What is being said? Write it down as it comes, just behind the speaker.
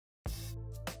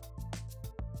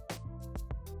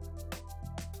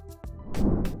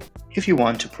If you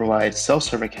want to provide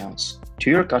self-serve accounts to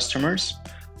your customers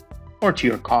or to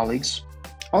your colleagues,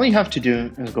 all you have to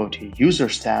do is go to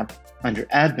Users tab under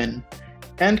Admin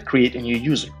and create a new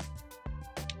user.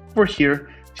 Over here,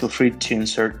 feel free to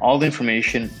insert all the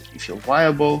information you feel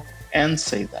viable and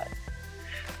save that.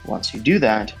 Once you do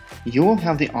that, you will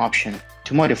have the option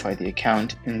to modify the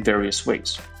account in various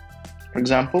ways. For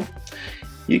example,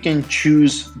 you can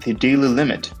choose the daily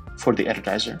limit for the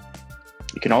advertiser.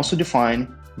 You can also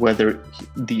define whether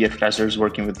the advertiser is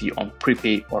working with you on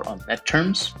prepay or on net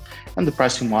terms, and the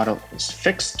pricing model is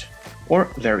fixed or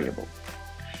variable.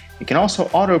 You can also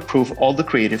auto-approve all the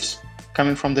creatives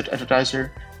coming from the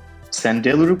advertiser, send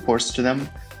daily reports to them,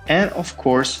 and of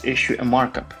course issue a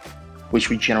markup, which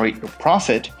will generate a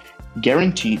profit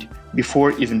guaranteed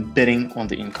before even bidding on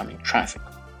the incoming traffic.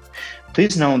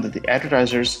 Please note that the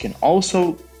advertisers can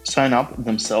also sign up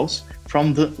themselves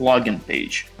from the login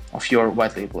page of your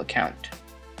white label account.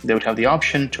 They would have the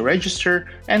option to register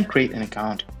and create an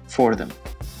account for them.